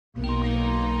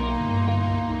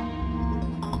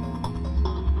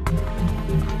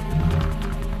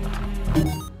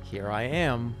Here I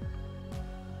am.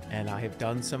 And I have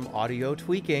done some audio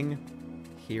tweaking.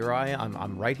 Here I am.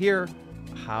 I'm right here.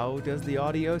 How does the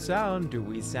audio sound? Do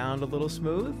we sound a little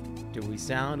smooth? Do we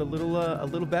sound a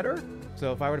little better?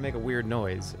 So if I were to make a weird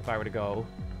noise, if I were to go,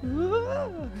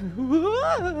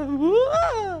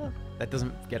 that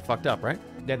doesn't get fucked up, right?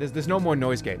 Yeah, there's no more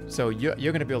noise gate. So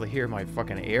you're gonna be able to hear my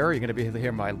fucking air. You're gonna be able to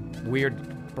hear my weird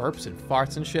burps and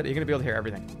farts and shit. You're gonna be able to hear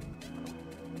everything.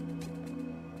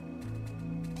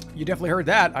 You definitely heard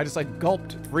that. I just like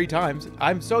gulped 3 times.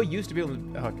 I'm so used to being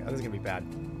able to, oh God, this is gonna be bad.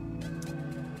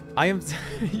 I am,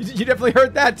 you definitely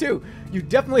heard that too. You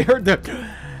definitely heard the,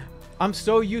 I'm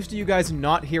so used to you guys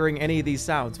not hearing any of these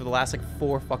sounds for the last like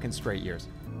 4 fucking straight years.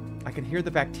 I can hear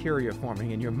the bacteria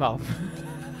forming in your mouth.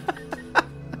 All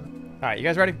right, you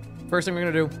guys ready? First thing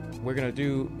we're gonna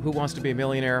do Who Wants to Be a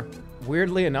Millionaire.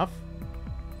 Weirdly enough,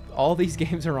 all these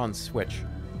games are on Switch.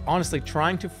 Honestly,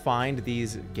 trying to find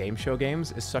these game show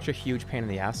games is such a huge pain in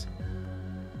the ass.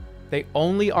 They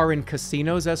only are in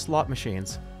casinos as slot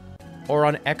machines or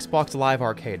on Xbox Live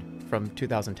Arcade from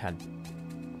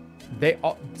 2010.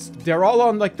 They're all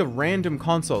on like the random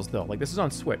consoles though. Like this is on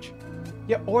Switch.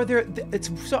 Yeah, or it's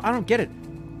so I don't get it.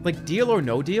 Like Deal or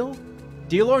No Deal?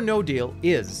 Deal or No Deal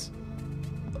is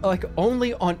like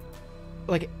only on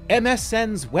like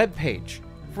MSN's webpage.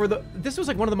 This was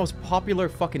like one of the most popular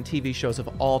fucking TV shows of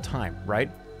all time, right?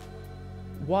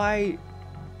 Why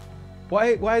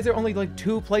is there only like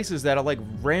 2 places that are like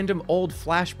random old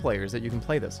Flash players that you can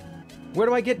play this? Where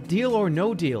do I get Deal or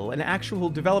No Deal, an actual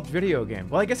developed video game?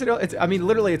 Well, I guess I mean,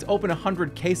 literally, it's open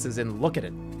 100 cases and look at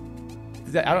it.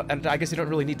 I guess you don't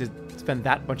really need to spend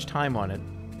that much time on it.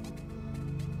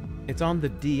 It's on the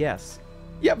DS.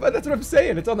 Yeah, but that's what I'm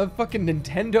saying. It's on the fucking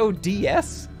Nintendo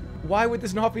DS? Why would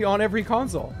this not be on every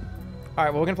console? All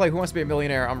right, well, we're gonna play Who Wants to Be a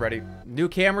Millionaire. I'm ready. New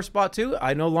camera spot too.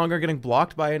 I no longer getting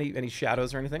blocked by any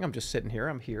shadows or anything. I'm just sitting here.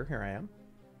 I'm here. Here I am.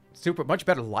 Super, much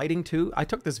better lighting too. I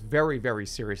took this very, very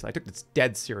seriously. I took this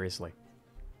dead seriously.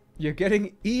 You're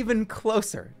getting even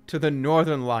closer to the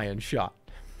Northern Lion shot.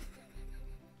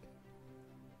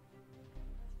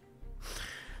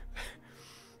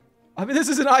 I mean, this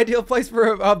is an ideal place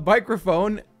for a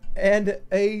microphone and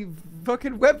a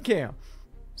fucking webcam.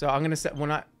 So I'm gonna set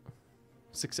oh,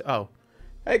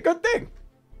 hey, good thing.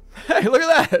 Hey, look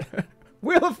at that.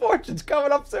 Wheel of Fortune's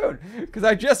coming up soon because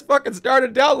I just fucking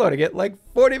started downloading it like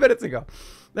 40 minutes ago.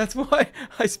 That's why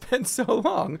I spent so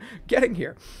long getting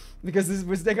here, because this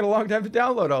was taking a long time to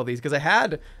download all these, because I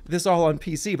had this all on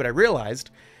PC, but I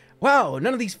realized, wow,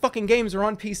 none of these fucking games are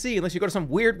on PC unless you go to some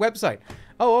weird website.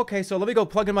 Oh, okay, so let me go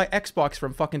plug in my Xbox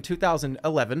from fucking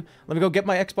 2011. Let me go get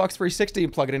my Xbox 360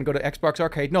 and plug it in and go to Xbox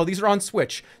Arcade. No, these are on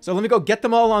Switch. So let me go get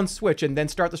them all on Switch and then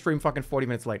start the stream fucking 40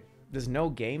 minutes late. There's no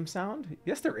game sound?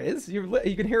 Yes, there is. You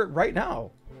can hear it right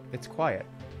now. It's quiet.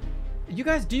 You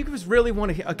guys, do you guys really want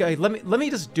to hear? Okay, let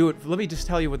me just do it. Let me just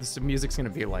tell you what this music's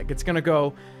gonna be like. It's gonna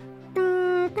go.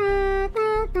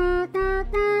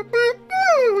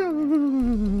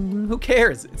 Who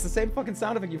cares? It's the same fucking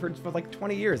sound effect you've heard for like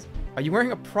 20 years. Are you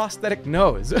wearing a prosthetic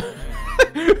nose?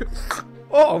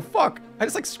 Oh, fuck. I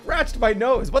just like scratched my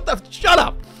nose. What the? Shut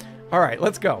up. All right,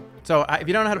 let's go. So if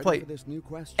you don't know how to play,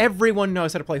 everyone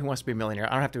knows how to play Who Wants to Be a Millionaire.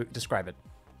 I don't have to describe it.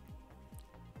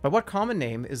 By what common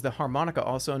name is the harmonica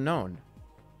also known?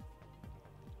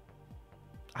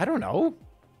 I don't know.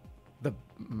 The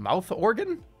mouth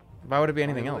organ? Why would it be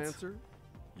anything else? Answer?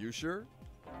 You sure?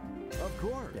 Of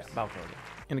course. Yeah, mouth organ.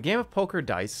 In a game of poker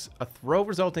dice, a throw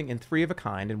resulting in 3 of a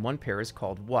kind in one pair is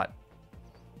called what?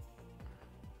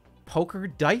 Poker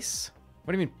dice?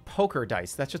 What do you mean poker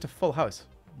dice? That's just a full house.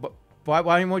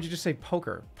 Why would you just say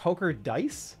poker? Poker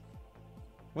dice?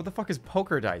 What the fuck is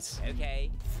poker dice? Okay,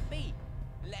 speed.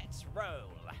 Let's roll.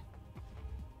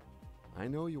 I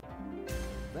know you.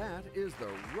 That is the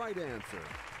right answer.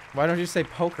 Why don't you say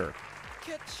poker?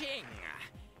 Ka-ching.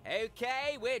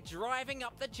 Okay, we're driving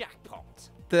up the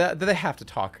jackpot. Do they have to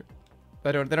talk?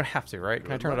 They don't have to, right?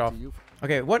 Can I turn it off?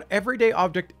 Okay, what everyday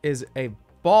object is a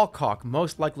ball cock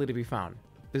most likely to be found?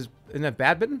 Isn't that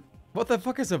badminton? What the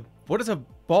fuck is what is a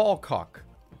ball cock?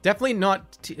 Definitely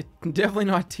not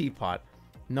teapot.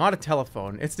 Not a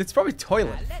telephone. It's probably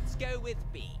toilet. Let's go with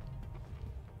B.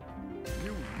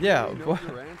 Yeah. You know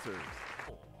your answers.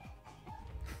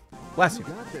 Bless you.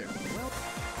 Got there.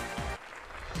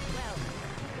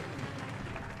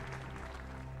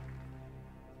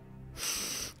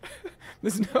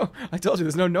 Well, I told you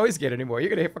there's no noise gate anymore. You're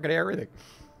gonna fucking hear everything.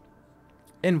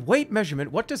 In weight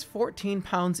measurement, what does 14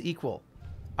 pounds equal?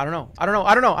 I don't know. Ask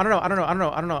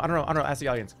the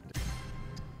audience.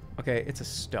 Okay, it's a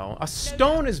stone. A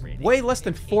stone is way less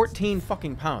than 14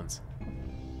 fucking pounds.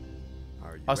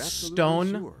 A absolutely stone.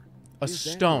 sure? A Is that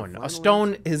your stone. final A stone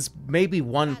answer? is maybe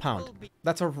 1 pound.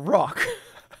 That's a rock.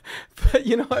 But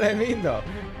you know what I mean, though.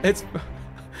 It's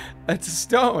a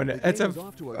stone. The It's game a is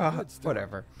off to a good start,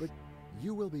 whatever. But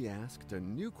you will be asked a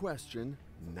new question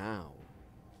now.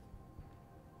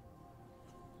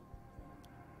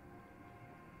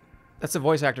 That's the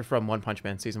voice actor from One Punch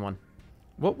Man season 1.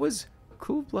 What was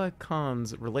Kublai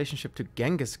Khan's relationship to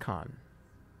Genghis Khan?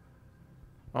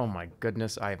 Oh my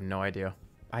goodness, I have no idea.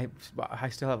 I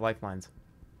still have lifelines.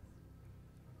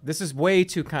 This is way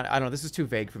too I don't know, this is too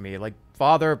vague for me. Like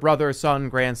father, brother, son,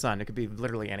 grandson. It could be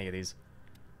literally any of these.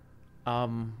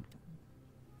 What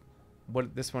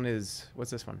this one is,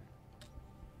 what's this one?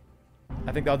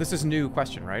 I think, oh, this is a new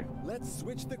question, right? Let's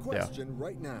switch the question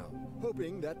right now,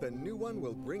 hoping that the new one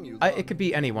will bring you. It could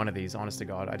be any one of these, honest to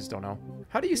God. I just don't know.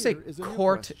 How do you say Here is a new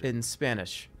court question. in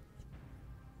Spanish?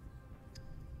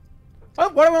 Oh,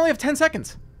 why do I only have 10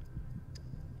 seconds?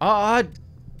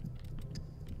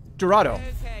 Dorado.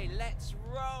 Okay, let's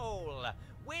roll.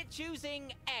 We're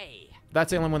choosing A.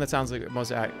 That's the only one that sounds like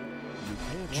most. You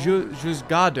can't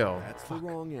Juzgado. That's the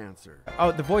wrong answer.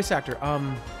 Oh, the voice actor.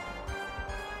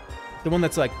 The one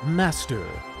that's like master.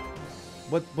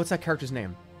 What's that character's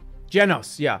name?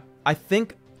 Genos. Yeah, I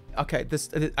think. Okay,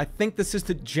 I think this is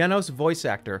the Genos voice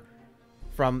actor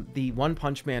from the One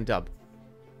Punch Man dub.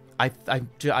 I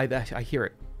hear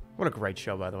it. What a great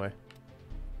show, by the way.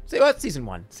 See, well, that's season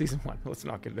 1. Season 1. Let's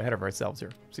not get ahead of ourselves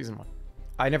here. Season 1.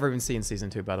 I never even seen season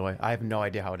 2, by the way. I have no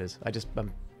idea how it is. I'm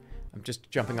just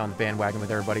jumping on the bandwagon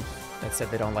with everybody that said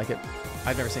they don't like it.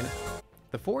 I've never seen it.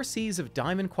 The 4 C's of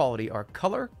diamond quality are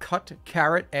color, cut,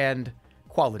 carat, and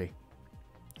quality.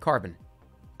 Carbon.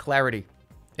 Clarity.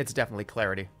 It's definitely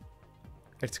clarity.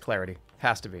 It's clarity.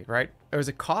 Has to be, right? Or is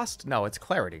it cost? No, it's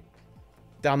clarity.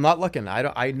 I'm not looking.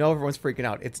 I know everyone's freaking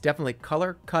out. It's definitely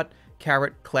color, cut,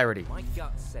 carat, clarity. My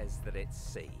gut says that it's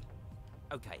C.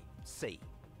 Okay, C.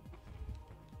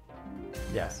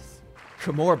 Yes.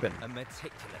 Comorbin. A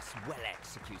meticulous,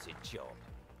 well-executed job.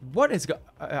 What is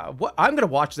what? I'm gonna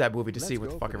watch that movie to Let's see what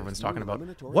the go fuck for everyone's this talking new about.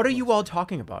 eliminatory What are you question. all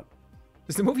talking about?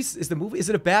 Is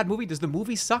it a bad movie? Does the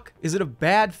movie suck? Is it a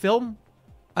bad film?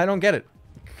 I don't get it.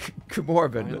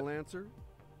 Comorbin. Final answer?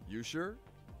 You sure?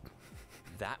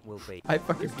 That will be. I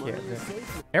fucking This money can't. is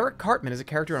safe. Eric Cartman is a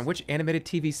character on which animated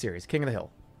TV series? King of the Hill.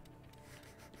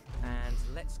 And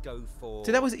let's go for.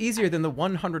 See, that was easier than the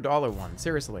 $100 one.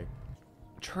 Seriously.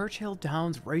 Churchill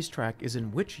Downs Racetrack is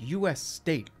in which U.S.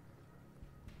 state?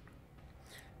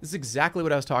 This is exactly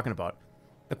what I was talking about.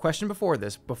 The question before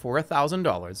this, before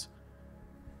 $1,000,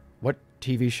 what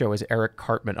TV show is Eric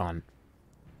Cartman on?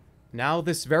 Now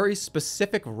this very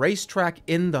specific racetrack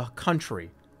in the country.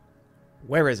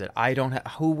 Where is it? I don't.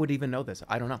 Who would even know this?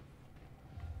 I don't know.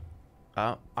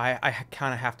 I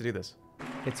kind of have to do this.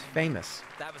 It's famous.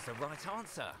 That was the right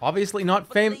answer. Obviously not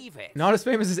Believe it. Not as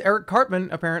famous as Eric Cartman,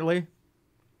 apparently.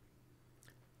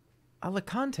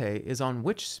 Alicante is on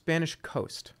which Spanish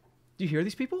coast? Do you hear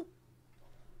these people?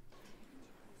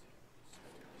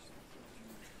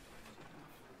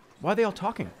 Why are they all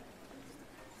talking?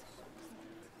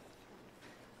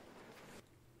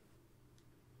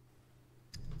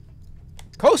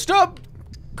 Costa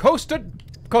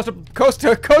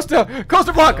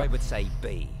Blanca. I would say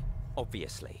B,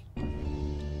 obviously.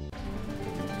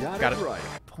 Got Got it it. right.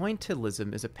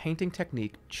 Pointillism is a painting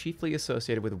technique chiefly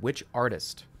associated with which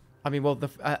artist? I mean, well,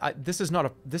 this is not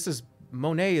a. This is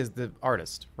Monet is the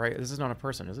artist, right? This is not a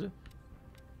person, is it?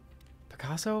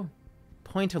 Picasso?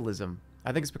 Pointillism.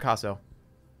 I think it's Picasso.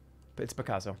 But it's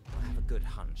Picasso. I have a good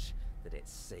hunch that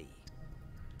it's C.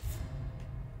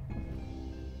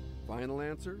 Final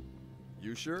answer?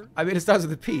 You sure? I mean, it starts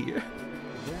with a P. That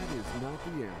is not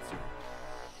the answer.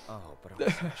 Oh, but I'm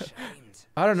so ashamed.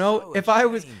 I don't know. So If I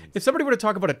was, ashamed. if somebody were to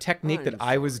talk about a technique that I'm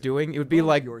I was sorry, doing, it would be but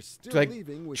like, you're still like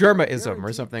leaving with your Jermaism or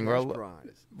guaranteed something, cash or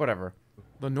prize. whatever.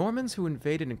 The Normans who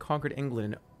invaded and conquered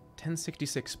England in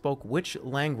 1066 spoke which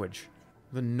language?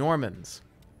 The Normans.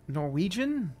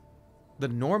 Norwegian? The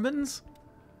Normans?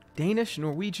 Danish?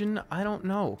 Norwegian? I don't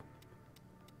know.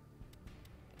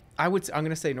 I'm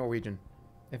gonna say Norwegian.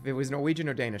 If it was Norwegian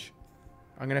or Danish.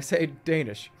 I'm gonna say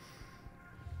Danish.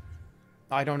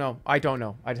 I don't know. I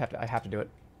have to do it.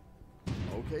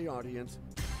 Okay, audience.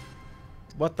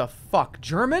 What the fuck?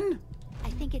 German? I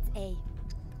think it's A.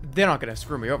 They're not gonna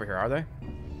screw me over here, are they?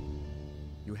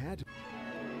 You had to.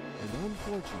 And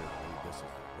unfortunately, this is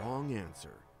the wrong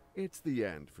answer. It's the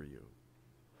end for you.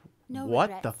 No What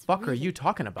the regrets, fuck are really. you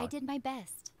talking I about? did my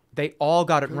best. They all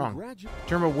got it wrong.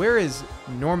 Jerma, where is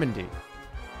Normandy?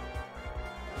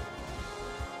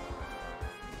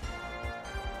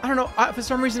 I don't know. For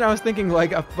some reason, I was thinking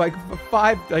like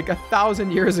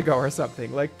 1,000 years ago or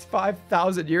something. Like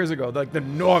 5,000 years ago, like the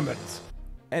Normans.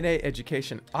 NA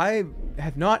education. I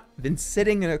have not been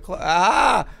sitting in a class.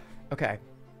 Ah! Okay.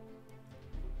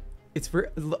 It's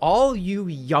for all you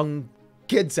young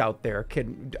kids out there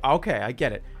can. Okay, I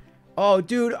get it. Oh,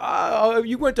 dude,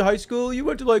 you went to high school. You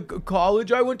went to like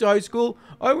college. I went to high school.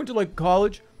 I went to like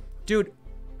college. Dude,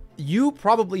 you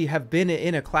probably have been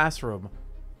in a classroom.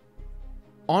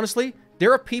 Honestly,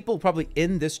 there are people probably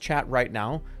in this chat right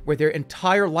now where their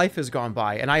entire life has gone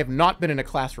by and I have not been in a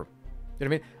classroom. You know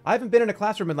what I mean? I haven't been in a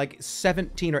classroom in like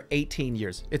 17 or 18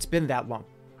 years. It's been that long.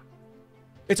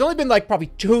 It's only been like probably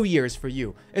 2 years for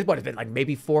you. It's what, it's been like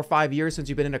maybe 4 or 5 years since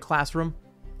you've been in a classroom?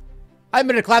 I haven't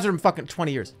been in a classroom in fucking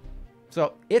 20 years.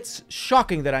 So it's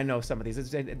shocking that I know some of these.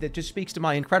 It just speaks to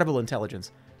my incredible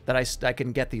intelligence that I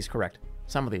can get these correct.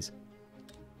 Some of these.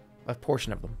 A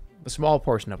portion of them. A small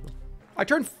portion of them. I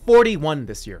turned 41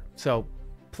 this year, so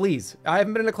please. I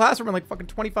haven't been in a classroom in like fucking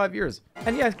 25 years.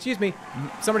 And yeah, excuse me,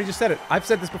 somebody just said it. I've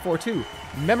said this before too.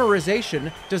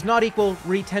 Memorization does not equal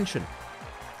retention.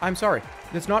 I'm sorry.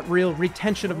 It's not real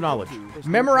retention of knowledge.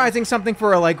 Memorizing something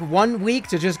for like 1 week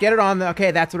to just get it on the,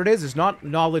 okay, that's what it is not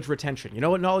knowledge retention. You know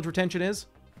what knowledge retention is?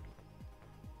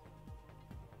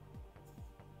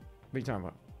 What are you talking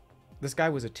about? This guy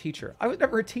was a teacher. I was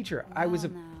never a teacher. I was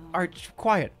a... Art,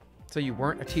 quiet. So you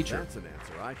weren't a teacher. That's an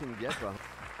answer I can get behind.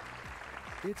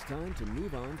 It's time to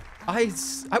move on. I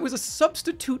was a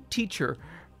substitute teacher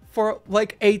for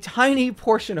like a tiny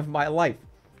portion of my life.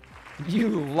 You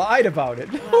lied about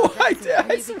it. Well, I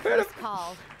swear to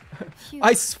call.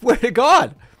 I swear to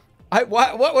God.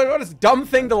 What a dumb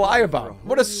thing to lie about.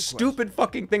 What a stupid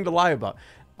fucking thing to lie about.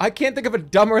 I can't think of a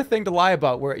dumber thing to lie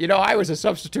about where, you know, I was a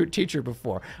substitute teacher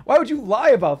before. Why would you lie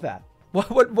about that?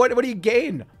 What do you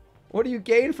gain? What do you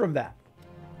gain from that?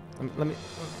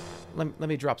 Let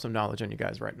me drop some knowledge on you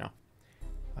guys right now.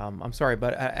 I'm sorry,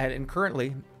 but and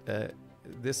currently,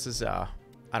 this is I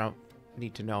don't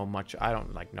need to know much. I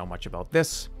don't like know much about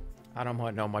this. I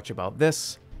don't know much about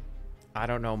this. I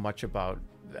don't know much about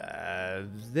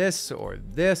this or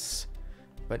this.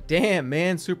 But damn,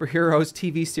 man, superheroes,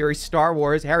 TV series, Star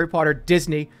Wars, Harry Potter,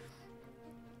 Disney.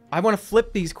 I want to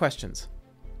flip these questions.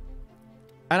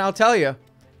 And I'll tell you,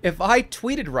 if I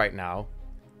tweeted right now,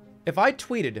 if I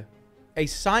tweeted a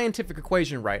scientific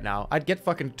equation right now, I'd get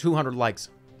fucking 200 likes.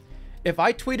 If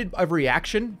I tweeted a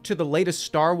reaction to the latest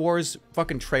Star Wars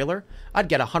fucking trailer, I'd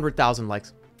get 100,000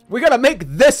 likes. We gotta make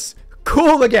this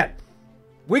cool again.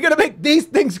 We gotta make these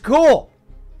things cool.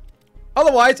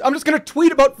 Otherwise, I'm just gonna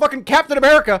tweet about fucking Captain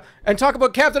America and talk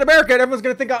about Captain America and everyone's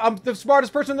gonna think I'm the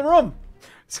smartest person in the room.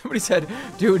 Somebody said,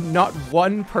 dude, not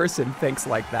one person thinks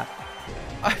like that.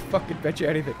 I fucking bet you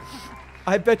anything.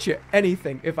 I bet you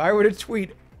anything. If I were to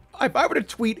tweet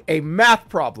a math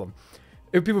problem,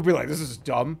 if people would be like, this is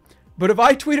dumb. But if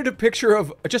I tweeted a picture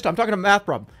of, I'm talking a math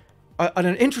problem,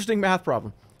 an interesting math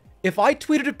problem. If I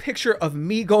tweeted a picture of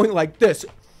me going like this,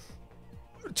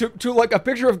 to like a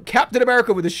picture of Captain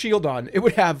America with a shield on, it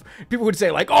would have, people would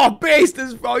say like, oh, base,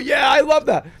 oh yeah, I love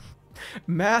that.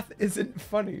 Math isn't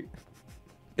funny.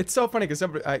 It's so funny because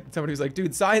somebody was like,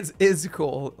 dude, science is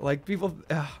cool. Like people,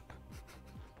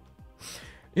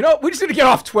 you know, we just need to get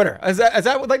off Twitter. Is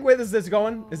that like where this is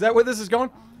going? Is that where this is going?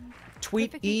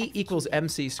 Tweet E equals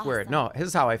MC squared. No,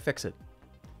 here's how I fix it.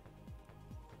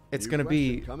 It's gonna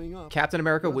be Captain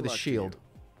America with a shield,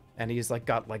 and he's like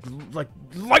got like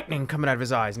lightning coming out of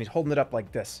his eyes, and he's holding it up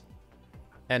like this,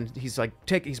 and he's like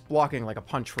he's blocking like a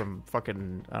punch from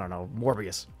fucking, I don't know,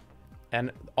 Morbius.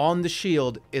 And on the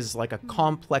shield is like a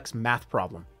complex math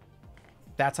problem.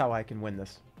 That's how I can win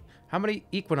this. How many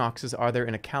equinoxes are there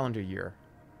in a calendar year?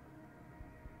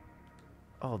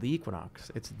 Oh, the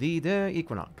equinox. It's the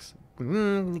equinox.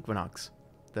 Equinox.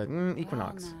 The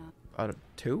equinox.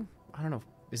 2? I don't know.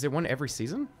 Is there one every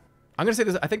season? I'm gonna say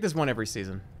this. I think there's one every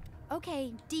season.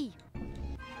 Okay, D.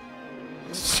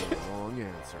 Wrong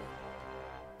answer.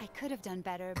 I could have done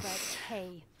better, but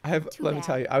hey. Let me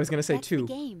tell you, I was gonna say That's 2. the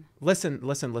game. Listen.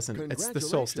 It's the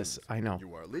solstice. I know.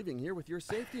 You are leaving here with your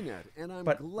safety net, and I'm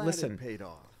But glad listen. it paid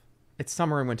off. It's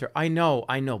summer and winter. I know.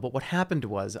 But what happened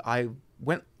was I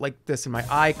went like this and my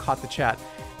eye caught the chat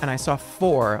and I saw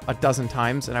 4 a dozen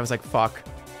times and I was like, fuck.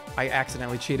 I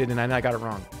accidentally cheated and I got it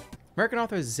wrong. American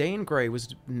author Zane Grey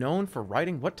was known for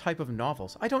writing what type of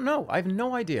novels? I don't know. I have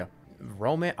no idea.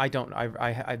 Romance?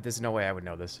 There's no way I would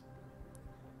know this.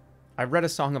 I read A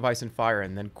Song of Ice and Fire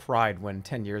and then cried when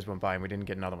 10 years went by and we didn't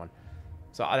get another one.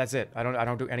 So that's it. I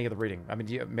don't do any of the reading. I mean,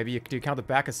 do you count the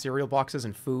back of cereal boxes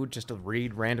and food just to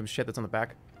read random shit that's on the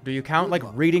back? Do you count like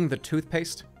reading the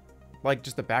toothpaste? Like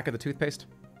just the back of the toothpaste?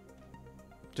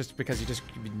 Just because you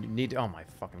need to, oh my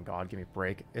fucking god, give me a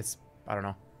break. It's, I don't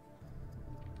know.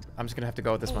 I'm just gonna have to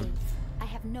go with this one. I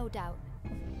have no doubt.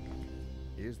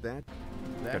 Is that?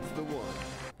 That's the one.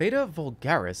 Beta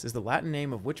vulgaris is the Latin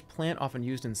name of which plant often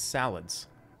used in salads?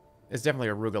 It's definitely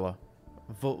arugula.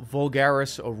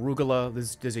 Vulgaris, arugula.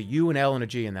 There's a U, an L, and a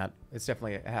G in that. It's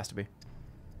definitely, it has to be.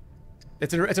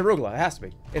 It's arugula. It has to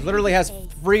be. It literally has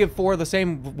 3 or 4 of the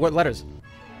same letters.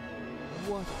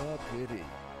 What a pity.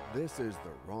 This is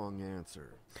the wrong answer.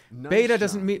 Nice Beta shot.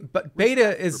 doesn't mean, but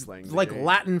beta is playing the like game.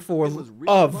 Latin for It was really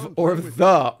of fun or playing with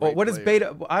the. you. Or what Great is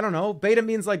beta? I don't know. Beta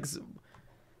means like,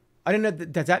 I don't know.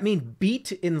 Does that mean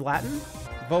beat in Latin?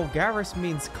 Vulgaris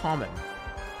means common.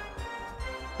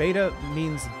 Beta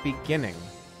means beginning.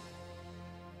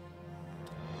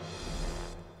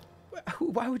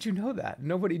 Why would you know that?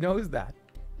 Nobody knows that.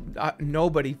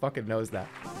 Nobody fucking knows that.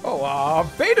 Oh,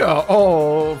 beta,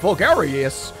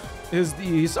 vulgarius is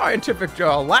the scientific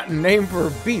Latin name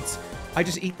for beets. I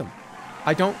just eat them.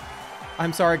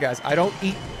 I'm sorry guys, I don't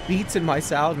eat beets in my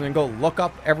salad and then go look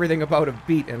up everything about a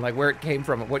beet and like where it came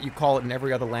from and what you call it in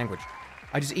every other language.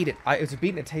 I just eat it. It's a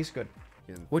beet and it tastes good.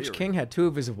 Which king had 2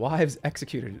 of his wives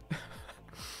executed?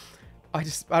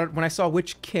 When I saw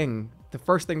which king, the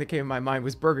first thing that came in my mind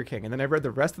was Burger King, and then I read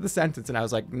the rest of the sentence and I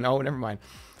was like, no, never mind.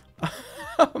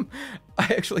 I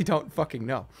actually don't fucking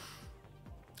know.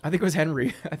 I think it was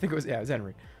Henry. it was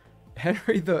Henry.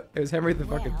 It was Henry the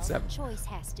fucking 7th. Choice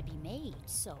has to be made,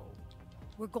 so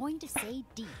we're going to say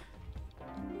D.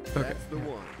 Okay. That's the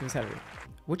one. It was Henry.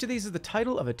 Which of these is the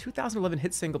title of a 2011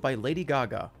 hit single by Lady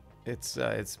Gaga? It's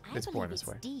I born believe this it's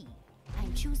way. D.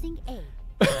 I'm choosing A.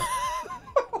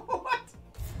 What?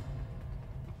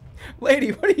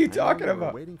 Lady, what are you talking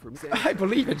about? Waiting for me. I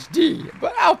believe it's D,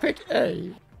 but I'll pick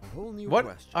A. A whole new What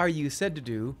question. are you said to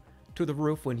do to the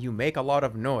roof when you make a lot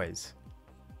of noise?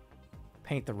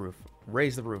 Paint the roof,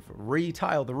 raise the roof,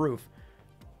 retile the roof.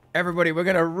 Everybody, we're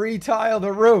gonna retile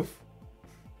the roof.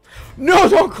 No,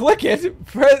 don't click it.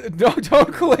 No,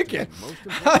 don't click it.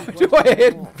 How do I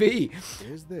hit B?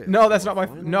 Is this No, that's not my.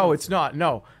 final No, it's answer? not.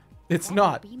 No, it's That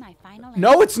not. will be my final No,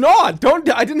 answer. it's not. Don't.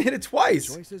 I didn't hit it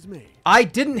twice. Choice is made. I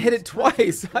didn't hit it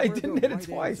twice. For I the didn't hit it right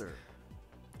twice. answer.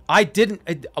 I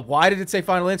didn't. Why did it say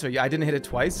final answer? Yeah, I didn't hit it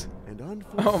twice. And Oh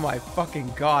unfortunately, my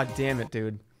fucking god damn it,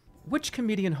 dude. Which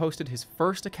comedian hosted his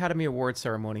first Academy Award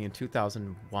ceremony in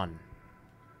 2001?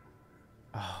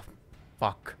 Oh,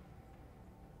 fuck.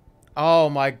 Oh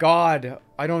my god.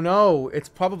 I don't know. It's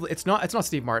not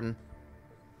Steve Martin.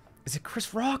 Is it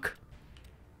Chris Rock?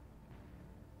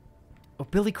 Oh,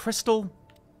 Billy Crystal?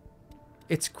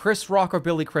 It's Chris Rock or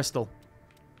Billy Crystal.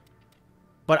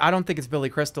 But I don't think it's Billy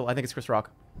Crystal. I think it's Chris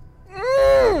Rock.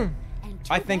 And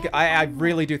I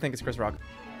really do think it's Chris Rock.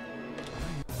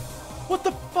 What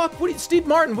the fuck? Steve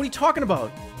Martin, what are you talking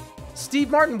about? Steve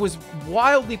Martin was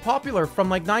wildly popular from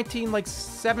like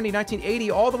 1970,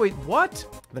 1980, all the way.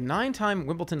 What? The 9-time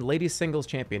Wimbledon ladies singles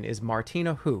champion is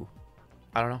Martina who?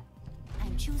 I don't know.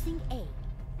 I'm choosing A.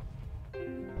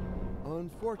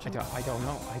 unfortunately, I don't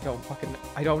know. I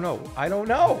don't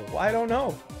know.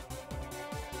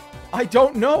 I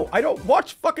don't know. I don't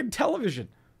watch fucking television.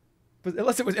 But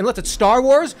unless it's Star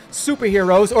Wars,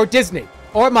 superheroes, or Disney,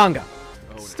 or manga.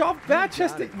 Stop bat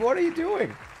chesting. What are you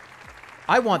doing?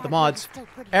 I want the mods.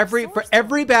 For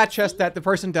every bat chest that the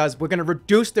person does, we're gonna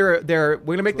reduce we're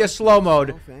gonna make their slow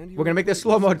mode. We're gonna make their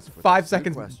slow mode 5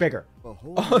 seconds bigger.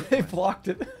 Oh, they blocked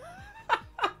it.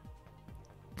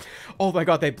 Oh my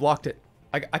god, they blocked it.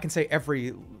 I can say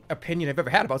every opinion I've ever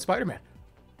had about Spider-Man.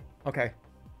 Okay.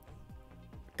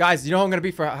 Guys, you know who I'm gonna be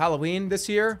for Halloween this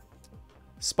year?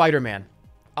 Spider-Man.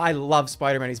 I love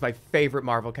Spider-Man. He's my favorite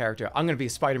Marvel character. I'm gonna be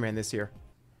Spider-Man this year.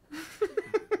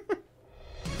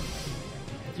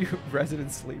 You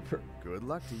resident sleeper. good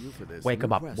luck to you for this. Wake new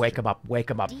him up. question. Wake him up. Wake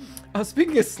him up. Oh,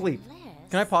 speaking of sleep.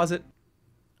 Can I pause it?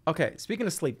 Okay, speaking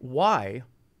of sleep, why,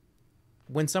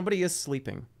 when somebody is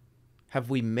sleeping, have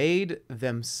we made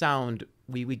them sound,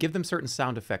 we give them certain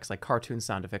sound effects, like cartoon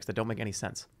sound effects that don't make any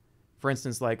sense. For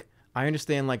instance, like, I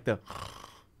understand like the,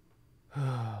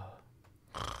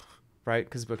 right?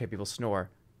 Because, okay, people snore.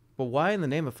 But why in the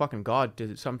name of fucking God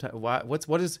did sometimes,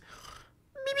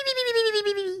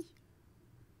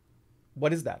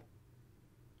 what is that?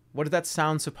 What is that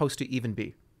sound supposed to even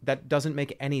be? That doesn't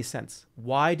make any sense.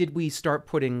 Why did we start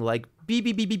putting like beep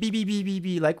beep beep beep beep beep beep beep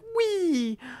beep like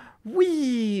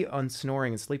wee on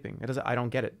snoring and sleeping? I don't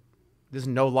get it. There's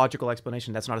no logical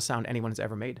explanation. That's not a sound anyone has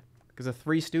ever made. Because the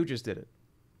Three Stooges did it.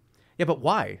 Yeah, but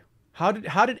why? How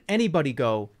did anybody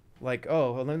go like,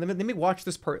 oh, let me watch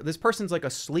this this person's like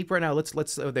asleep right now.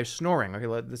 Let's they're snoring.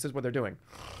 Okay, this is what they're doing.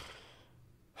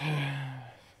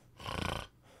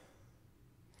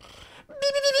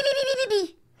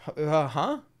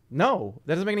 Huh? No,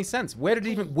 that doesn't make any sense. Where did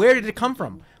it come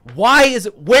from?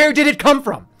 Where did it come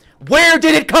from? Where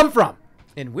did it come from?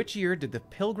 In which year did the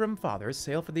Pilgrim Fathers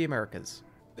sail for the Americas?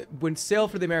 When sail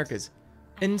for the Americas?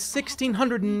 In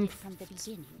 1600 and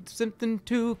something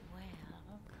to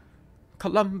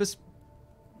Columbus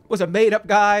was a made-up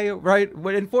guy, right?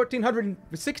 When in 1400,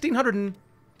 1600, in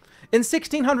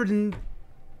 1600, in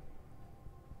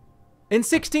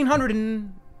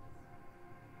 1600,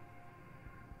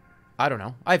 I don't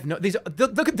know. I have no.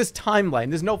 Look at this timeline.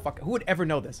 There's no fuck. Who would ever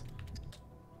know this?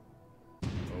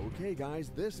 Okay,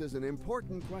 guys, this is an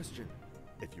important question.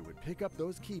 If you would pick up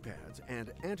those keypads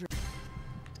and enter.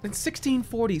 In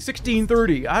 1640,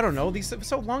 1630. I don't know. These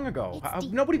so long ago.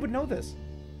 Nobody would know this.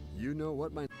 You know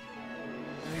what my.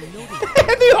 And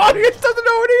the audience doesn't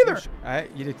know it either. I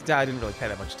didn't really pay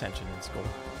that much attention in school.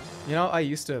 You know, I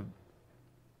used to.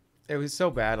 It was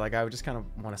so bad. Like I would just kind of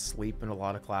want to sleep in a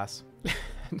lot of class.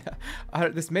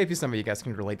 This maybe some of you guys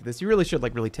can relate to this. You really should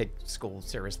like really take school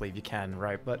seriously if you can,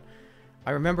 right? But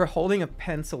I remember holding a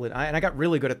pencil and I got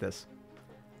really good at this.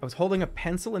 I was holding a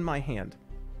pencil in my hand,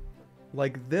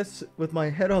 like this, with my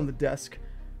head on the desk,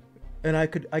 and I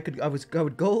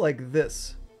would go like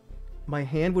this. My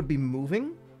hand would be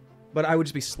moving, but I would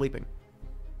just be sleeping.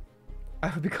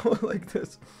 I would be going like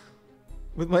this,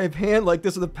 with my hand like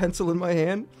this with a pencil in my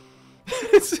hand.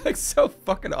 It's like so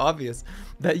fucking obvious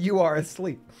that you are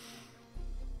asleep.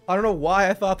 I don't know why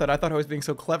I thought that. I thought I was being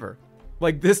so clever.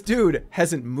 Like, this dude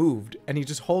hasn't moved, and he's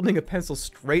just holding a pencil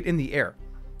straight in the air,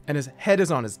 and his head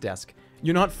is on his desk.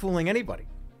 You're not fooling anybody.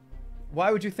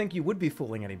 Why would you think you would be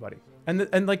fooling anybody?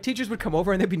 And like, teachers would come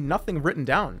over, and there'd be nothing written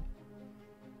down.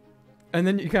 And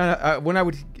then you kind of,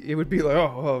 it would be like,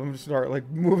 oh, I'm gonna start, like,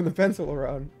 moving the pencil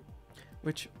around.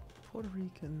 Which Puerto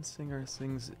Rican singer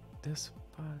sings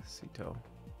Despacito?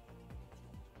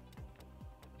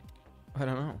 I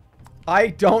don't know. I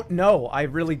don't know. I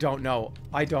really don't know.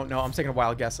 I don't know. I'm taking a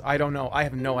wild guess. I don't know. I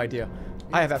have no idea.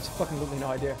 I have absolutely no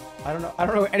idea. I don't know. I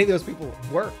don't know who any of those people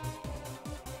were.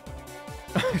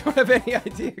 I don't have any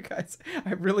idea, guys.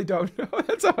 I really don't know.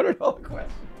 That's a $100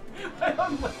 question.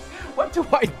 What do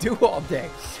I do all day?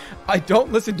 I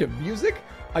don't listen to music.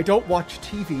 I don't watch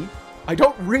TV. I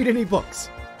don't read any books.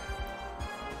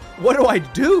 What do I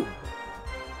do?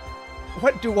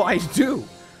 What do I do?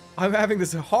 I'm having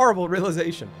this horrible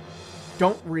realization.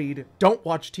 Don't read, don't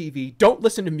watch TV, don't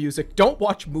listen to music, don't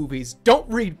watch movies, don't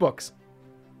read books.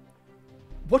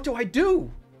 What do I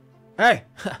do? Hey.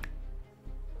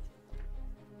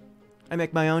 I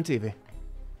make my own TV.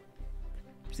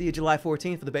 See you July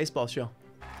 14th for the baseball show.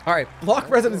 All right, block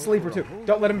Resident Sleeper too.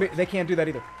 Don't let them be, they can't do that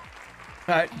either.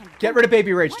 Get rid of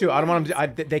Baby Rage too. I don't want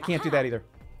them to, they can't do that either.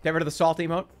 Get rid of the salt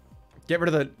emote. Get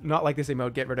rid of the not like this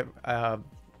emote. Get rid of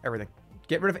everything.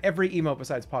 Get rid of every emote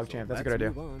besides PogChamp. That's a good idea.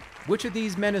 Which of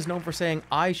these men is known for saying,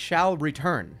 I shall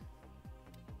return?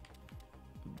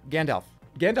 Gandalf.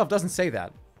 Gandalf doesn't say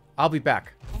that. I'll be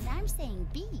back. And I'm saying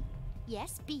B.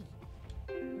 Yes, B.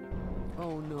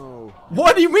 Oh no.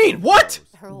 What do you mean? What?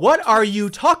 What are you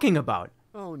talking about?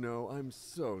 Oh no, I'm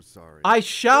so sorry. I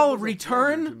shall It was a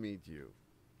return? pleasure to meet you.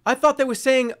 I thought that was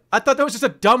just a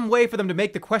dumb way for them to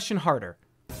make the question harder.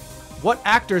 What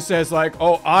actor says like,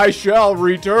 oh, I shall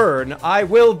return, I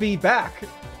will be back?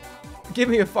 Give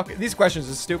me a fucking, these questions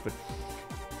are stupid.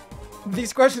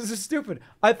 These questions are stupid.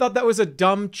 I thought that was a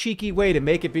dumb, cheeky way to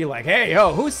make it be like, hey,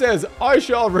 yo, who says I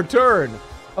shall return?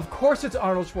 Of course it's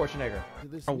Arnold Schwarzenegger.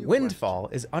 A windfall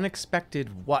is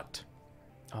unexpected what?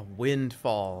 A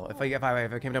windfall. If I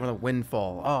came down with a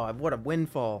windfall. Oh, what a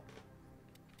windfall.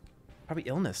 Probably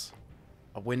illness.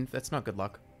 That's not good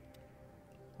luck.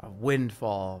 A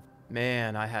windfall.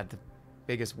 Man, I had the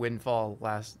biggest windfall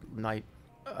last night.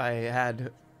 I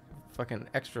had fucking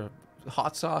extra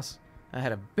hot sauce. I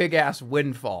had a big ass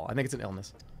windfall. I think it's an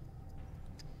illness.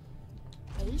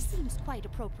 A seems quite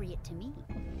appropriate to me.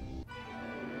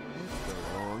 That's the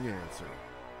wrong answer.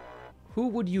 Who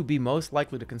would you be most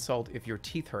likely to consult if your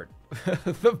teeth hurt?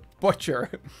 The butcher.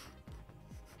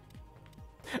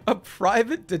 A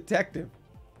private detective.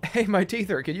 Hey, my teeth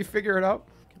hurt. Can you figure it out?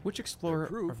 Which explorer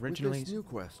originally... New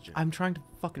question. I'm trying to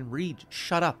fucking read.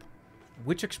 Shut up.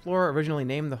 Which explorer originally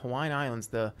named the Hawaiian Islands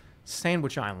the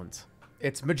Sandwich Islands?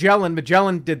 It's Magellan.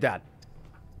 Magellan did that.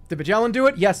 Did Magellan do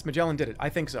it? Yes, Magellan did it. I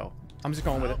think so. I'm just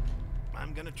going with it.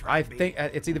 I'm gonna try. I think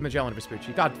it's either Magellan or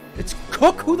Vespucci. God, it's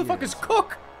Cook. Who the fuck is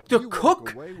Cook? The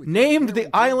Cook named the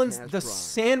islands the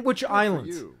Sandwich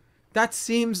Islands. That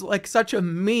seems like such a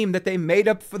meme that they made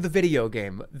up for the video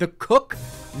game. The Cook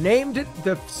named it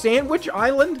the Sandwich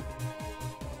Island?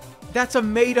 That's a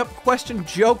made-up question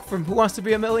joke from Who Wants to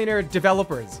Be a Millionaire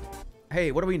developers.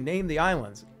 Hey, what do we name the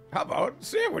islands? How about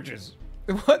sandwiches?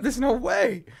 What? There's no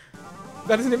way.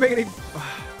 That doesn't even make any...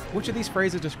 Which of these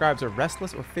phrases describes a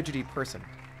restless or fidgety person?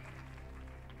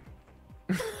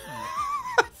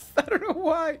 I don't know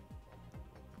why.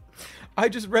 I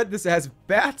just read this as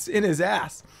bats in his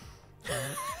ass.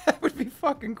 That would be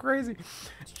fucking crazy.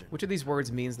 Which of these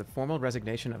words means the formal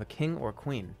resignation of a king or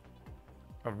queen?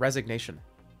 A resignation.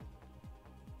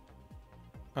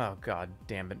 Oh god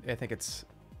damn it. I think it's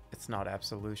not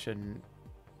absolution.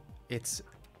 It's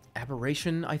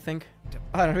aberration, I think.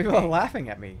 I don't know, people are laughing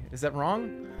at me. Is that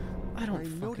wrong? I don't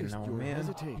fucking know, man.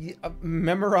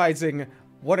 Memorizing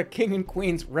what a king and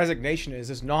queen's resignation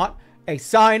is not a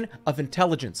sign of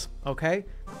intelligence, okay?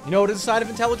 You know what is a sign of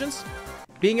intelligence?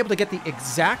 Being able to get the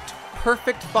exact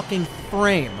perfect fucking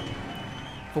frame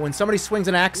for when somebody swings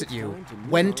an axe at you,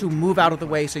 when to move out of the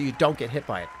way so you don't get hit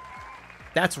by it.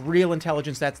 That's real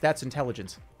intelligence. That's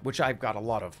intelligence, which I've got a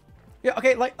lot of. Yeah,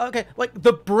 okay, like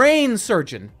the brain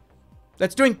surgeon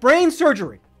that's doing brain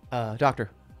surgery.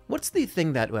 Doctor, what's the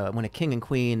thing that when a king and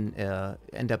queen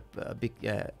end up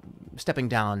stepping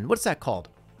down, what's that called?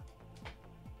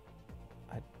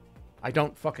 I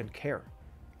don't fucking care.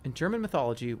 In German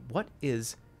mythology, what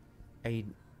is a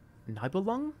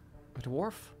Nibelung? A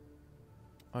dwarf?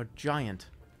 A giant?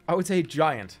 I would say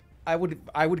giant. I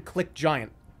would click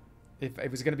giant. If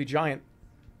it was gonna be giant,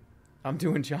 I'm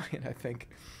doing giant, I think.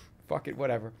 Fuck it,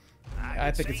 whatever. I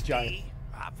think it's giant. D,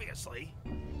 obviously.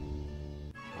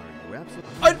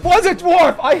 It was a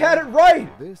dwarf! I had it right!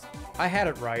 This I had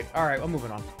it right. Alright, I'm moving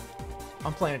on.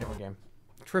 I'm playing a different game.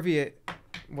 Trivia,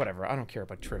 whatever. I don't care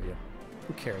about trivia.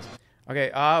 Who cares? Okay,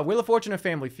 Wheel of Fortune or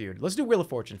Family Feud? Let's do Wheel of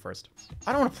Fortune first.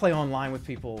 I don't want to play online with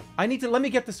people. Let me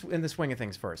get this in the swing of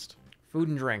things first. Food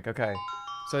and drink, okay.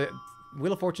 So,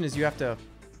 Wheel of Fortune is you have to...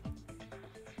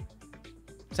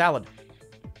 Salad.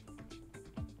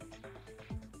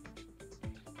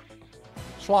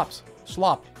 Slops.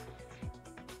 Slop.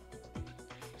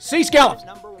 Sea scallops.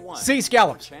 Sea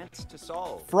scallops. Chance to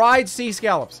solve. Fried sea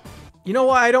scallops. You know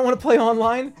why I don't want to play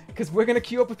online? Because we're going to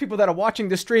queue up with people that are watching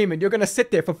the stream and you're going to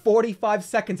sit there for 45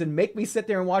 seconds and make me sit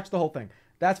there and watch the whole thing.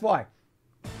 That's why.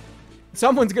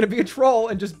 Someone's going to be a troll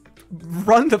and just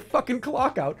run the fucking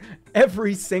clock out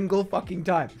every single fucking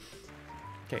time.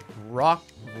 Okay,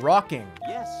 rocking.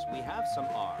 Yes, we have some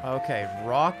R. Okay,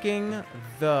 rocking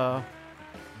the...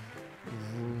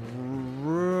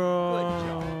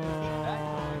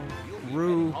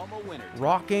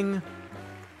 Rocking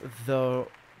the...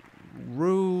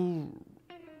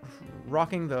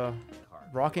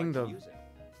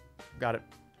 Got it.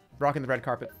 Rocking the red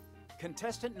carpet.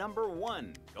 Contestant number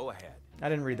 1, go ahead. I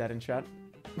didn't read that in chat.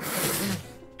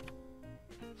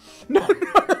 No.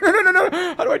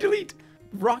 How do I delete?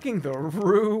 Rocking the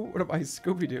Roo. What am I,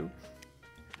 Scooby-Doo?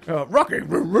 Rocking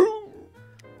the Roo.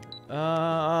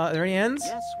 Are there any ends?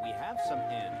 Yes, we have some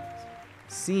ends.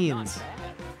 Scenes.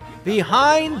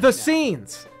 Behind the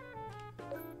scenes.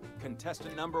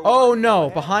 Contestant number 1. Oh no,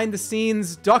 behind the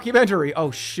scenes documentary.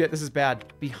 Oh shit, this is bad.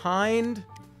 Behind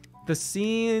the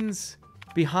scenes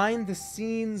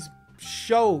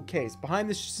showcase. Behind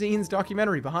the scenes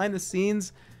documentary. Behind the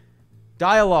scenes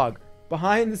dialogue.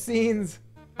 Behind the scenes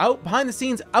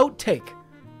outtake.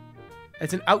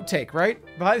 It's an outtake, right?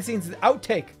 Behind the scenes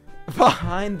outtake.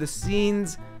 Behind the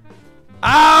scenes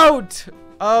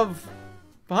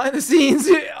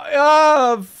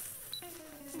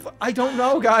I don't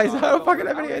know, guys. I don't fucking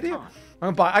have any idea.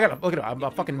 I gotta look at it. I'm a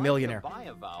fucking millionaire.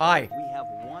 I. We have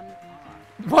 1 I.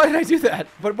 Why did I do that?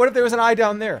 But what if there was an I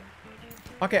down there?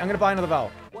 Okay, I'm gonna buy another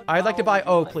vowel. I'd like to buy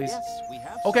O, please. Yes, we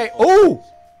have Okay, some O!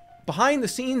 Behind the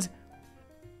scenes.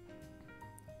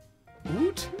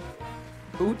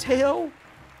 Uteo?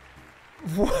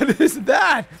 What is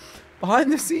that?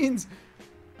 Behind the scenes.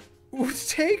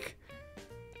 Take?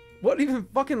 What even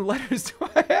fucking letters do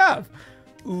I have?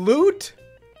 Loot?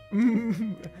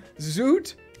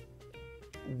 Zoot?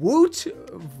 Woot?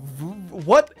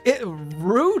 What?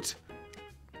 Root?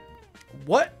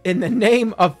 What in the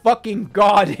name of fucking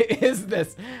God is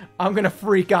this? I'm gonna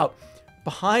freak out.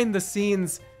 Behind the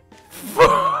scenes.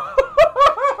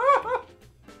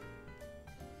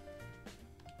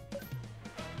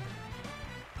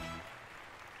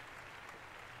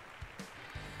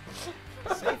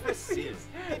 Safest is.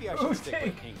 Maybe I should stick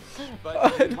with English,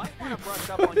 but you might want to brush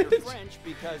up on your French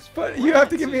because. But you have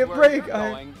to give me a break.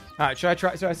 All Going. right, should I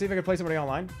try? Should I see if I can play somebody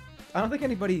online? I don't think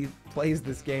anybody plays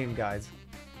this game, guys.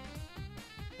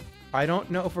 I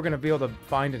don't know if we're gonna be able to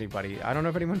find anybody. I don't know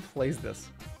if anyone plays this.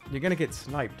 You're gonna get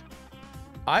sniped.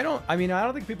 I don't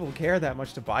think people care that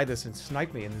much to buy this and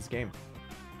snipe me in this game.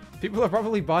 People are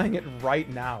probably buying it right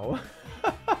now.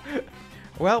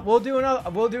 Well, we'll do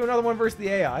another one versus the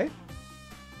AI.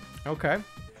 Okay.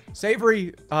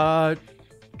 Savory,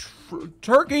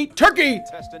 turkey!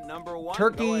 Contestant number 1,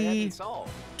 go ahead and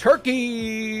solve.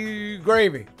 Turkey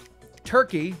gravy.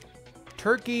 Turkey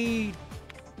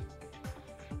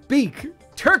beak.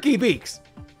 Turkey beaks.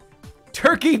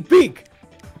 Turkey beak.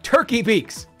 Turkey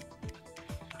beaks.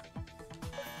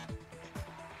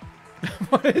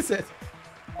 What is it?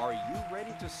 Are you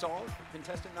ready to solve,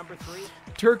 contestant number 3?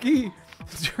 Turkey.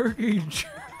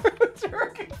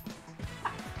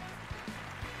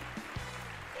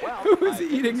 Well, Who is I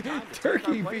think eating it's time to take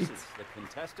turkey our places. beaks? The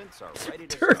contestants are ready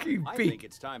to Turkey start. I beak. think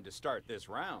it's time to start this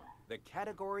round. The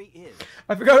category is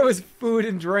I forgot it was food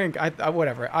and drink.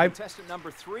 Whatever. contestant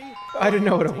number 3. I didn't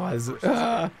know what it was.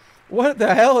 What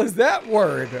the hell is that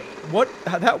word?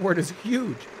 That word is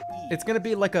huge. It's gonna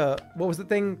be like a, what was the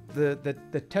thing? The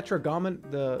tetragrammaton,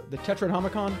 the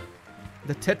tetragrammaton,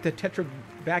 the tetra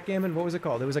backgammon. What was it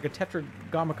called? It was like a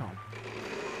tetragrammaton.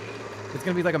 It's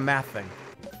gonna be like a math thing.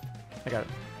 I got it.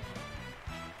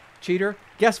 Cheater.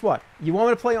 Guess what? You want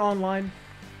me to play online?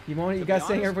 You guys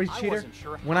saying everybody's cheater?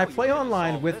 When I play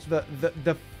online with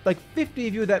the like 50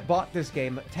 of you that bought this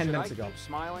game 10 minutes ago,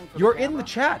 you're in the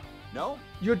chat. No?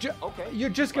 You're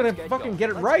just gonna fucking get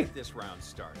it right. This round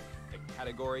started. The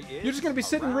category is You're just gonna be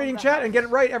sitting reading chat and get it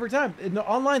right every time.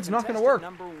 Online's not gonna work.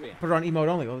 Put it on emote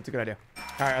only. Oh, that's a good idea.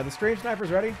 All right, are the stream snipers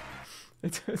ready?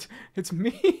 It's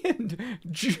me and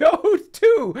Joe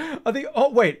too.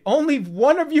 Oh wait, only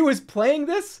one of you is playing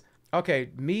this? Okay,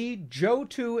 me, Joe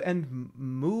 2, and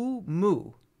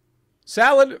Moo.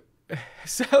 Salad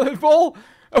bowl?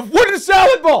 A wooden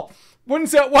salad bowl!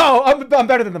 Wow, I'm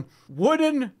better than them.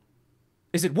 Wooden.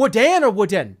 Is it wooden or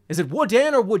wooden? Is it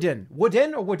wooden or wooden?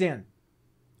 Wooden or wooden?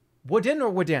 Wooden or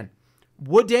wooden?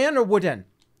 Wooden or wooden?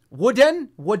 Wooden?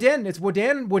 It's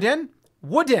wooden?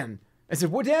 Wooden. Is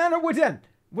it wooden or wooden?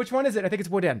 Which one is it? I think it's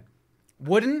wooden.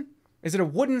 Wooden? Is it a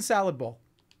wooden salad bowl?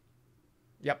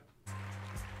 Yep.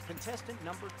 Contestant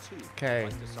number 2. Okay.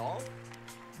 Like to solve?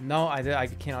 No, I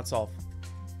cannot solve.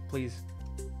 Please.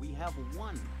 We have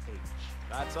 1 H.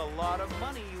 That's a lot of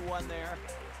money you won there.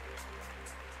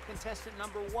 Contestant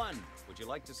number 1. Would you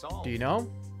like to solve? Do you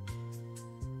know?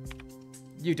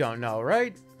 You don't know,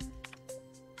 right?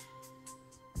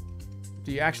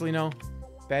 Do you actually know?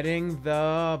 Betting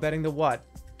the what?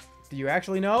 Do you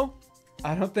actually know?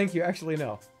 I don't think you actually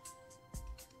know.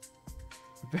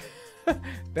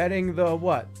 Betting the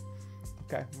what?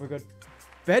 Okay, we're good.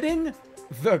 Betting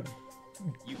the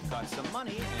You've got some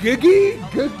money. Giggy?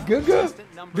 Guga?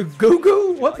 The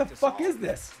Goo-Goo? What the fuck is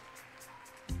this?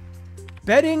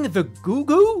 Betting the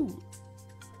Goo-Goo?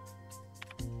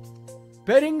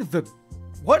 Betting the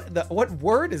what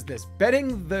word is this?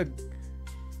 Betting the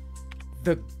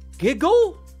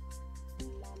giggle?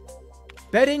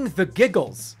 Betting the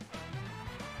giggles.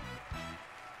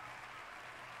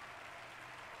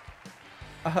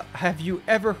 Have you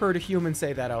ever heard a human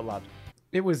say that out loud?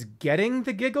 It was getting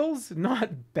the giggles,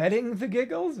 not betting the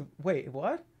giggles? Wait,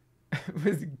 what? It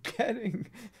was getting...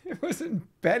 It wasn't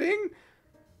betting?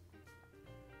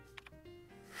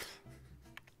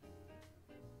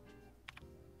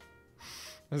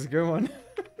 That's a good one.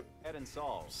 Head and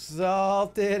solve.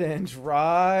 Salted and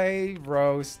dry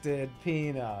roasted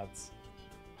peanuts.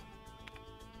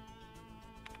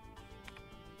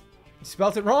 You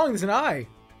spelt it wrong, there's an I.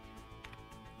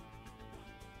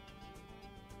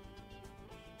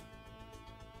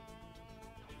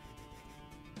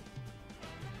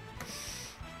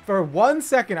 For 1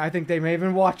 second, I think they may have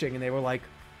been watching, and they were like...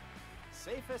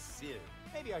 Safe as Sid.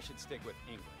 Maybe I should stick with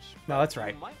English. No, that's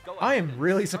right. I am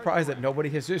really surprised that nobody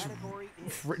has just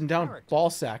written down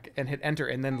ballsack and hit enter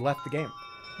and then left the game.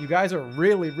 You guys are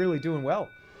really, really doing well.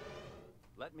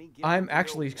 I'm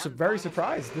actually very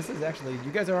surprised. This is actually...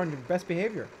 You guys are on your best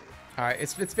behavior. Alright,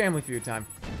 it's Family Feud time.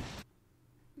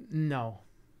 No.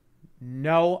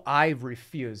 No, I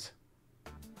refuse.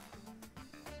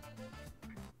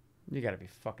 You gotta be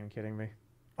fucking kidding me.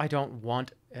 I don't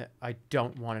want an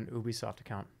Ubisoft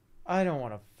account. I don't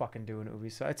want to fucking do an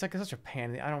Ubisoft. It's like such a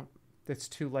pain. It's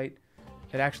too late.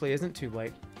 It actually isn't too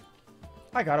late.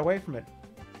 I got away from it.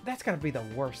 That's gotta be the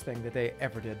worst thing that they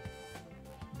ever did.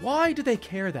 Why do they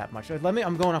care that much? I'm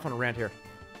going off on a rant here.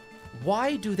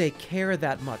 Why do they care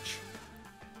that much?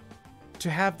 To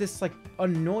have this, like,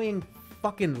 annoying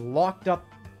fucking locked up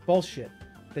bullshit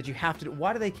that you have to do.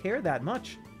 Why do they care that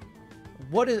much?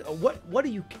 What do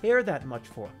you care that much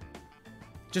for?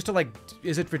 Just to, like,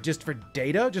 is it just for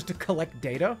data? Just to collect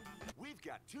data? We've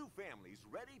got 2 families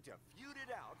ready to feud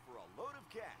it out for a load of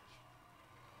cash.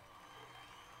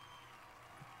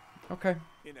 Okay.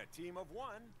 In a team of 1.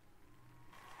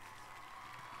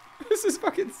 This is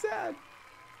fucking sad.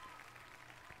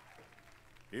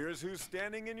 Here's who's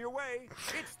standing in your way.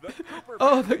 It's the Cooper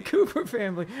Oh, family. the Cooper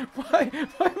family. Why am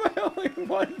I only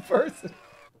one person?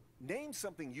 Name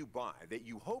something you buy that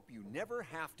you hope you never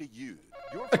have to use.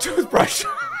 Your A toothbrush.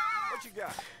 What you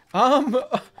got? I don't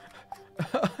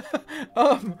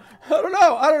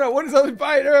know. What is I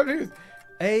buy it?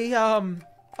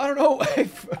 I don't know.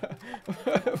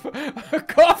 A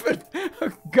coffin,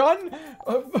 a gun,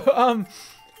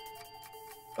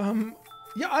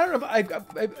 yeah, I don't know.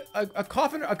 A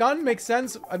coffin, a gun makes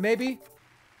sense. Maybe.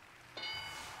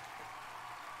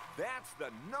 That's the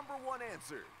 #1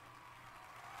 answer.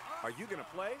 Are you gonna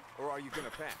play or are you gonna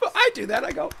pass? I do that.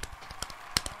 I go.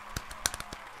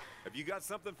 Have you got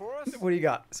something for us? What do you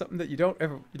got? Something that you don't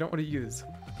want to use.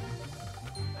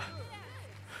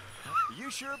 You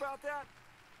sure about that?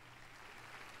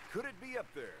 Could it be up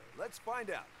there? Let's find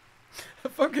out. A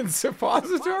fucking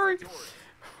suppository?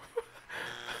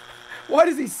 Why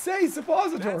does he say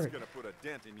suppository? That's gonna put a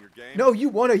dent in your game. No, you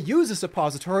want to use a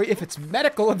suppository if it's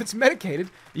medical, if it's medicated.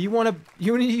 You need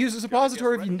to use a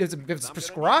suppository if it's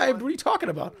prescribed. What are you talking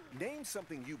about? Name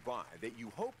something you buy that you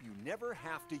hope you never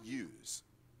have to use.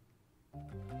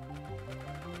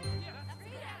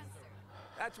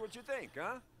 That's what you think,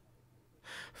 huh?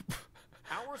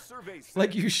 Our survey says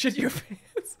Like you shit your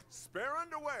pants. spare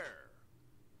underwear.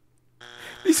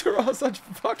 These are all such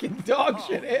fucking dog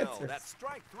shit No, answers. that's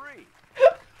strike 3.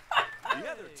 The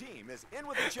other team is in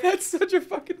with the chase. That's such a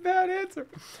fucking bad answer.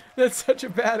 That's such a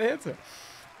bad answer.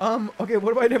 Okay,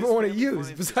 what do I never want to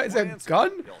use besides a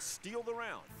gun? They'll steal the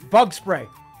round. Bug spray.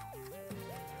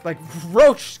 Like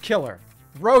roach killer.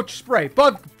 Roach spray.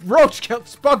 Bug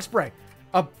spray.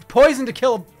 A poison to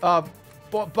kill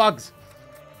bugs.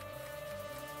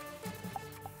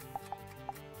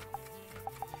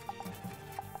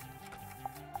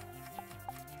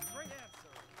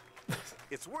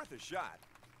 It's worth a shot.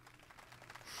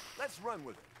 Let's run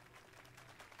with it.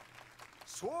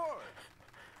 Sword.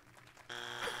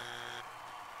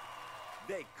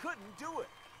 They couldn't do it.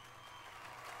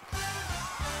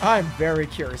 I'm very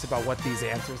curious about what these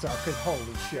answers are, because holy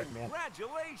shit, man.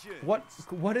 Congratulations.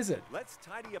 What is it? Let's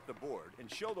tidy up the board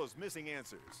and show those missing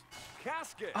answers.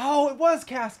 Casket. Oh, it was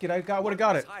casket. Would have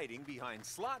got it. Hiding behind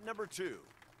slot number 2.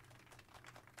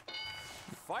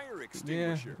 Fire Yeah,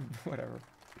 extinguisher. whatever.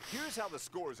 Here's how the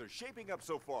scores are shaping up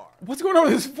so far. What's going on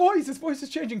with his voice? His voice is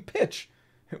changing pitch.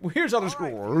 Here's how the All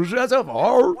right, scores so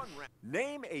far. One round.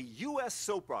 Name a U.S.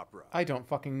 soap opera. I don't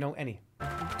fucking know any.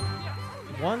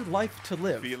 One Life to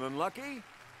Live. Feeling lucky?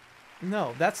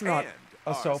 No, that's not And a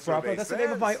our soap opera. survey That's the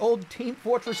name of my says- old Team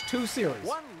Fortress 2 series.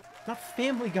 One. Not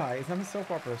Family Guy. It's not a soap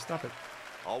opera. Stop it.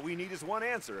 All we need is one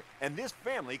answer, and this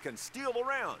family can steal the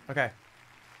round. Okay.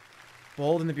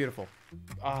 Bold and the Beautiful.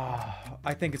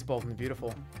 I think it's Bold and the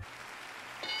Beautiful.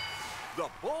 The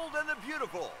Bold and the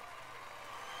Beautiful.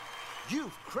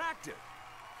 You've cracked it.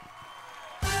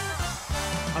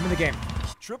 I'm in the game.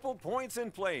 Triple points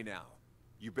in play now.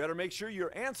 You better make sure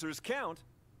your answers count.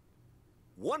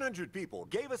 100 people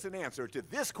gave us an answer to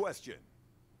this question.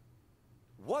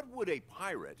 What would a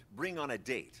pirate bring on a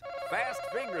date? Fast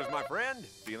fingers, my friend.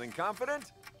 Feeling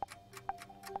confident?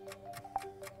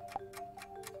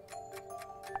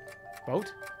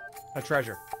 Boat? A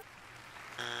treasure.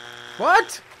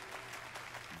 What?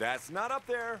 That's not up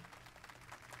there.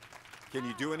 Can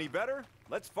you do any better?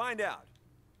 Let's find out.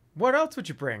 What else would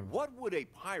you bring? What would a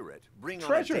pirate bring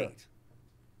Treasure. on a date?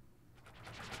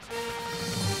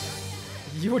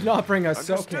 You would not bring us.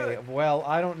 Understood. Okay, well,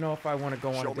 I don't know if I want to go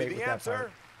on Show a me date the with that answer.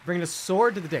 pirate. Bringing a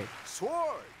sword to the date.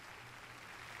 Sword.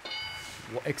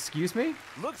 Excuse me?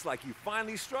 Looks like you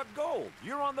finally struck gold.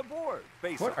 You're on the board.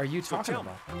 Face What up. are you So talking tell me.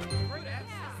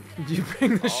 about? You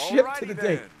bring the ship to Alrighty the then.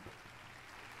 date.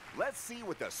 Let's see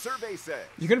what the survey says.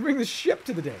 You're gonna bring the ship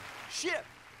to the date. Ship.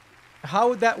 How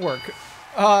would that work?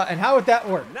 And how would that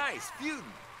work? Nice. Feud.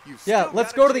 You've Yeah, still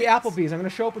let's got go a to the chance. Applebee's. I'm gonna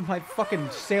show up with my fucking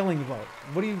sailing boat.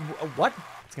 What do you? What?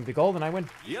 It's gonna be gold, and I win.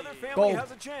 The other family Gold.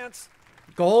 has a chance.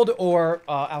 Gold or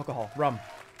alcohol, rum.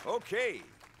 Okay.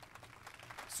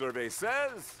 Survey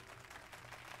says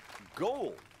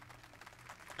gold.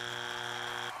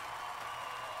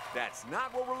 That's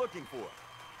not what we're looking for.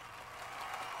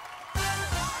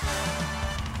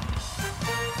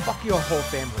 Fuck your whole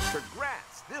family.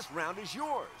 Congrats. This round is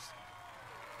yours.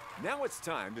 Now it's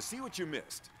time to see what you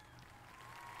missed.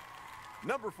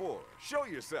 Number 4. Show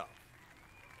yourself.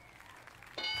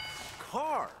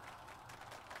 Car.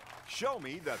 Show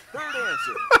me the third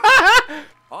answer.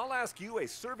 I'll ask you a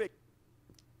survey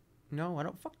No, I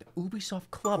don't. Fuck the Ubisoft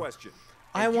Club. question.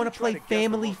 I and you want to try play guess the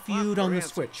Family most Feud popular on the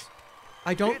answers. Switch.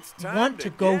 I don't It's time want to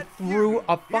to go get through Feud.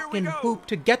 a Here we fucking go. hoop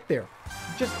to get there.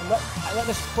 Just let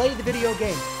us play the video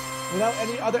game without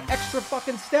any other extra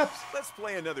fucking steps. Let's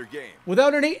play another game.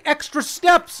 Without any extra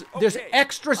steps. There's Okay,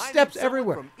 extra I need steps someone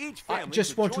everywhere. From each I family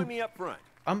just want join to. me up front.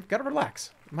 Gotta relax.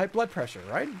 My blood pressure,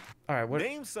 right? All right. What?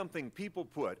 Name something people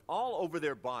put all over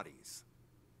their bodies.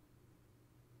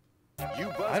 You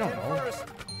bust I don't in know. first.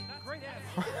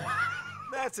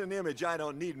 That's an image I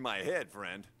don't need in my head,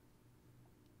 friend.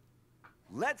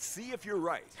 Let's see if you're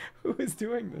right. Who is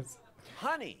doing this?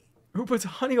 Honey. Who puts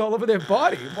honey all over their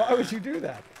body? Why would you do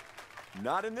that?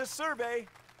 Not in this survey.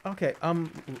 Okay.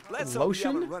 Let's hope you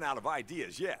haven't Lotion. run out of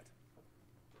ideas yet.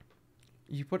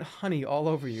 You put honey all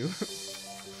over you.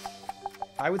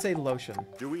 I would say lotion.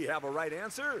 Do we have a right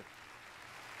answer?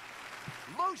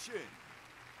 Lotion.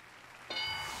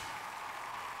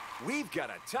 We've got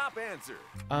a top answer.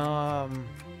 I'm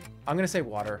gonna say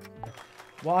water.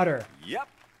 Water. Yep.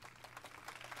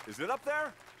 Is it up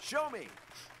there? Show me.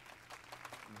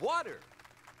 Water.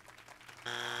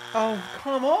 Oh,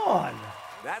 come on.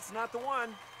 That's not the one.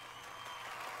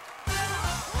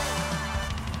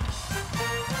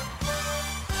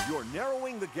 You're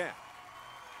narrowing the gap.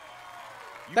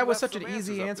 You That was left such an some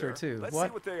easy answers up answer, there. too. Let's What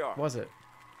see what they are. was it?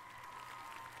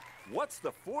 What's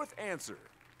the fourth answer?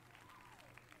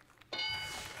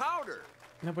 Powder.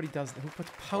 Nobody does that. Who puts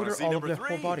Wanna powder see all number over their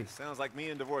whole three? body? Sounds like me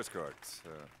and divorce cards.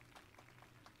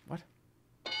 What?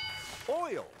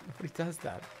 Oil. Nobody does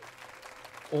that.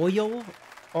 Oil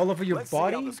all over your Let's see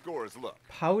how body? the scores look.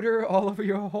 Powder all over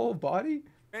your whole body?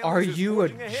 Families Are is you a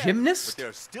forging ahead, gymnast? But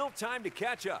there's still time to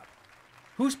catch up.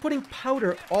 Who's putting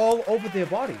powder all over their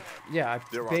body? Yeah,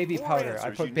 There are baby four powder. I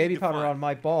answers put you baby need to powder find. on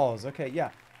my balls. Okay,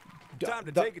 yeah. Time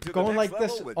to take it to the going next like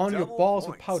this level with on your double balls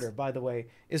with points. powder, by the way,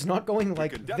 is not going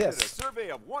like Conducted a this. survey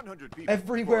of 100 people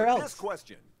Everywhere for else. This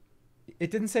question.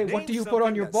 It didn't say, what Name do you put on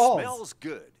something your that balls? Smells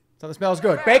good. Something smells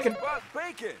good. Bacon. Fast butt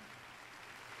bacon.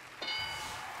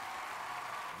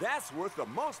 That's worth the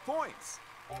most points.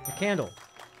 A candle.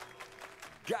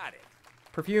 Got it.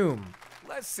 Perfume.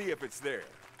 Let's see if it's there.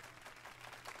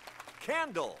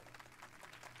 Candle.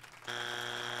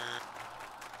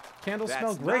 Candles That's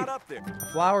smell great. not up there.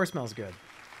 A flower smells good.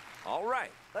 All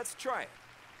right, let's try it.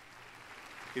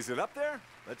 Is it up there?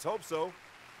 Let's hope so.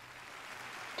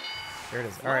 There it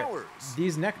is. All right. Flowers.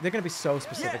 These they're gonna be so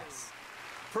specific. Yes.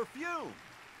 Perfume.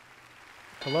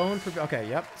 Cologne. Okay.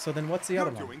 Yep. So then what's the You're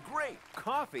other one? doing great.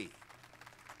 Coffee.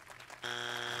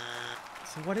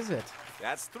 So what is it?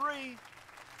 That's 3.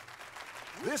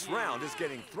 This round is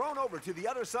getting thrown over to the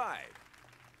other side.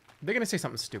 They're gonna say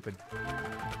something stupid.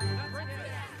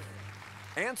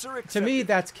 Answer accepted. To me,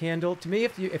 that's candle. To me,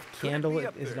 if Could it candle be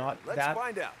up is there? not Let's that,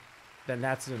 find out. then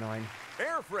that's annoying.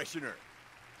 Air freshener.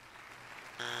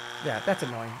 Yeah, that's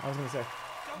annoying. I was gonna say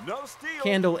No steal.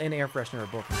 candle and air freshener are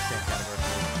both in the same category.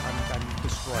 I'm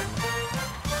destroying them.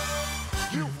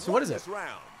 You So won what is it? this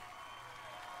round.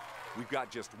 We've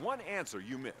got just one answer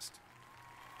you missed.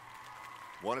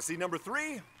 Want to see number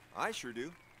 3? I sure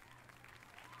do.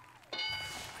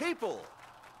 People.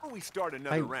 Before we start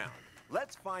another round,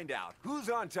 let's find out who's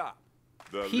on top.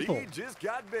 The People. lead just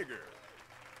got bigger.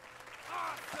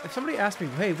 If somebody asked me,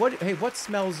 what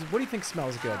smells? What do you think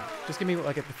smells good? Just give me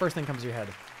like the first thing comes to your head.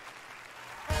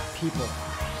 People.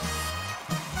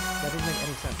 That doesn't make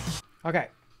any sense. Okay,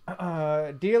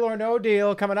 deal or no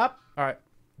deal coming up. All right,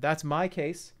 that's my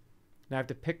case. Now I have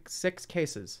to pick 6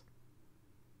 cases.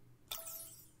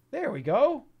 There we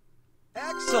go.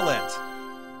 Excellent.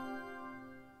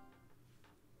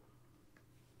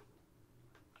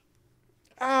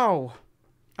 Ow.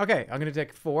 Okay, I'm gonna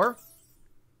take 4.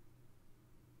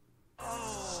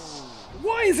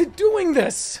 Why is it doing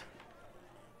this?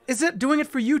 Is it doing it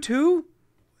for you too?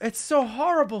 It's so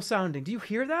horrible sounding. Do you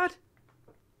hear that?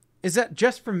 Is that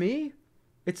just for me?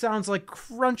 It sounds like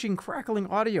crunching, crackling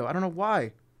audio. I don't know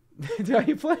why. Are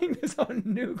you playing this on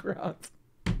Newgrounds?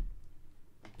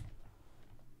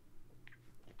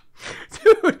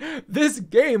 Dude, this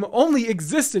game only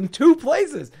exists in 2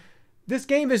 places. This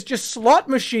game is just slot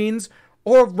machines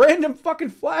or random fucking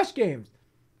flash games.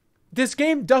 This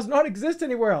game does not exist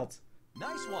anywhere else.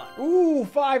 Nice one. Ooh,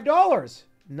 $5.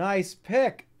 Nice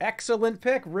pick. Excellent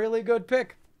pick. Really good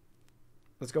pick.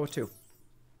 Let's go with 2.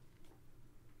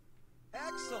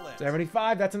 Excellent.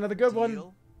 75. That's another good one.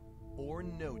 Deal or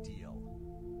no deal?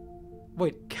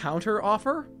 Wait, counter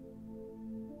offer?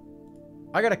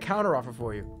 I got a counter offer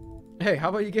for you. Hey, how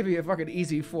about you give me a fucking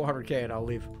easy 400K and I'll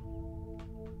leave.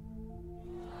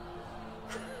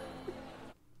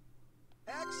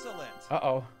 Excellent.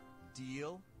 Uh-oh.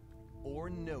 Deal or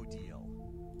no deal?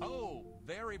 Oh,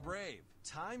 very brave.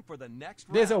 Time for the next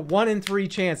round. There's a 1 in 3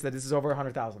 chance that this is over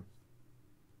 100,000.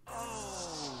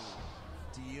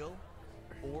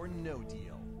 or no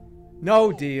deal? No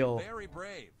Oh, deal. Very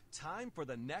brave. Time for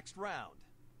the next round.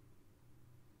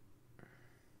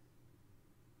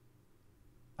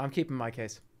 I'm keeping my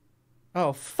case.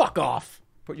 Oh, fuck off.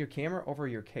 Put your camera over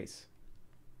your case.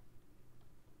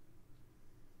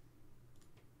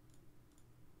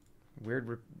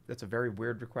 Weird. That's a very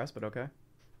weird request, but okay.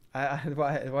 Why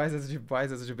is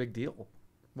that such a big deal?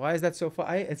 Why is that so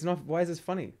funny? It's not. Why is this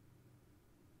funny?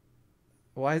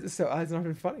 Why is this so? It's not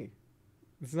even funny.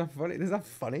 It's not funny. This is not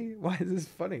funny. Why is this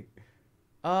funny?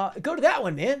 Go to that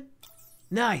one, man.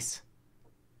 Nice.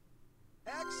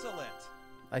 Excellent.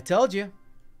 I told you.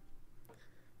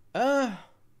 Go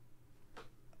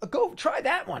try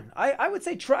that one. I would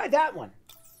say try that one.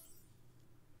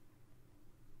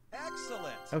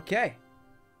 Excellent. Okay.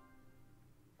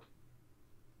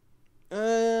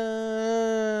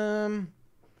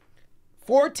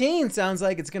 14 sounds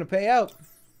like it's gonna pay out.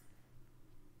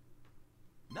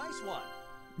 Nice one.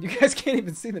 You guys can't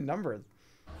even see the numbers.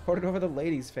 Put it over the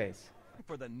lady's face.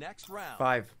 For the next round.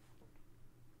 5.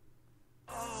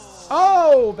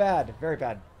 Oh, bad. Very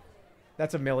bad.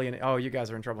 That's a million. Oh, you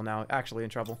guys are in trouble now. Actually in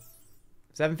trouble.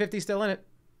 750 still in it.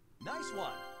 Nice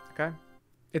one. Okay.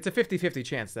 It's a 50-50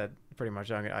 chance that pretty much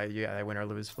I win or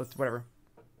lose. Whatever.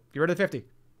 Get rid of the 50.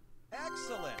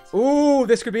 Excellent. Ooh,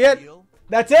 this could be it. Deal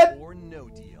That's it. or no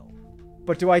deal.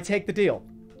 But do I take the deal?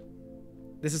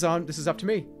 This is up to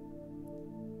me.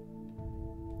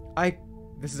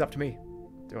 This is up to me.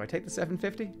 Do I take the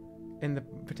 750 in the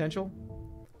potential?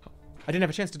 I didn't have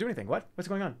a chance to do anything. What? What's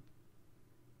going on?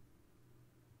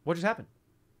 What just happened?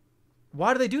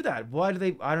 Why do they do that?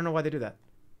 I don't know why they do that.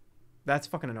 That's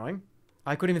fucking annoying.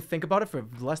 I couldn't even think about it for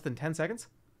less than 10 seconds.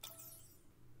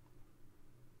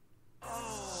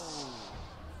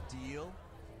 Deal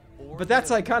or But that's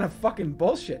no like kind of fucking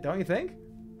bullshit, don't you think?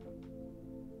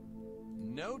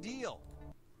 No deal.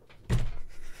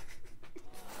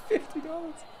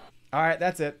 $50. All right,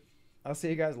 that's it. I'll see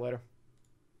you guys later.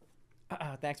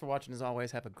 Thanks for watching as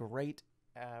always. Have a great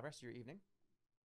rest of your evening.